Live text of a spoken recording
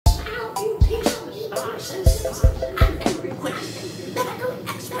citizens and request medical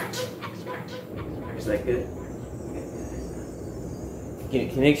experts. Is that good? Can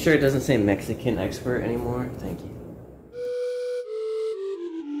you make sure it doesn't say Mexican expert anymore? Thank you.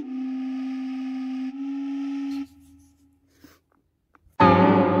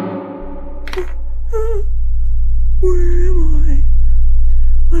 Where am I?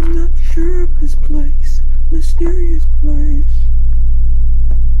 I'm not sure of this place. Mysterious place.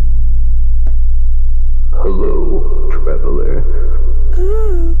 Hello, traveler.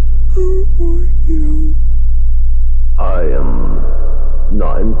 Who are you? I am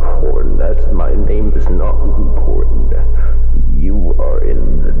not important. My name is not important. You are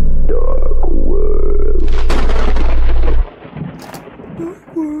in the dark world.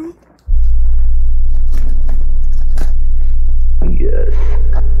 Dark world? Yes,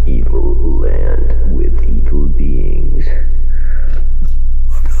 evil land with evil beings.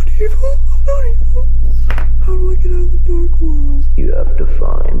 I'm not evil. I'm not evil. How do I get out of the dark world? You have to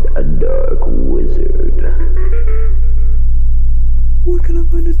find a dark wizard. Where can I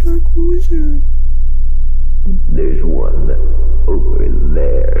find a dark wizard? There's one over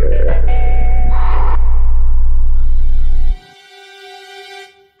there.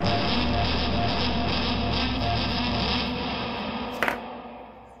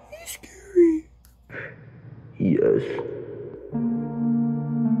 He's scary. Yes.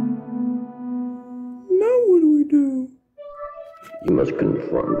 Now what do we do? You must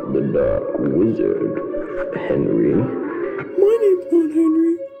confront the dark wizard, Henry. My name's not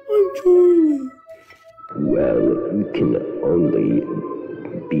Henry. I'm Charlie. Well, you can only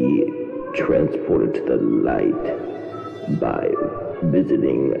be transported to the light by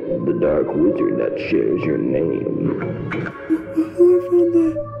visiting the dark wizard that shares your name. How do I find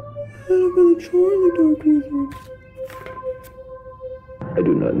that? How do I find the Charlie dark wizard? I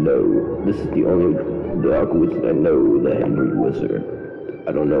do not know. This is the only dark wizard I know, the Henry Wizard.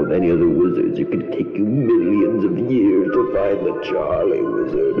 I don't know of any other wizards. It could take you millions of years to find the Charlie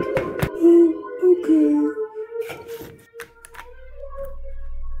Wizard. Oh, okay.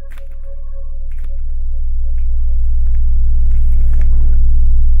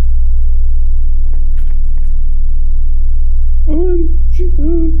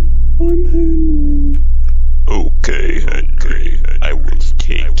 I'm Henry. Okay, Henry. I will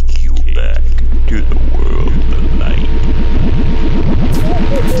take you back to the world of light.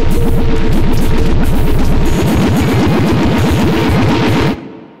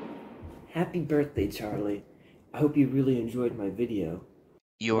 Happy birthday, Charlie. I hope you really enjoyed my video.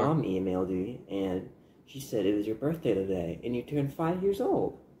 Your mom emailed me, and she said it was your birthday today, and you turned 5 years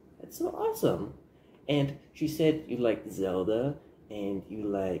old. That's so awesome. And she said you like Zelda, and you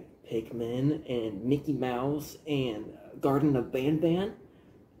like Pikmin, and Mickey Mouse, and Garden of Banban,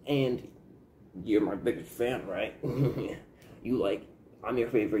 and you're my biggest fan, right? You like, I'm your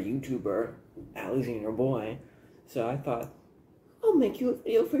favorite YouTuber, Alexander Boy. So I thought, I'll make you a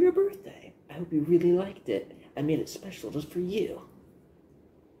video for your birthday. I hope you really liked it. I made it special just for you.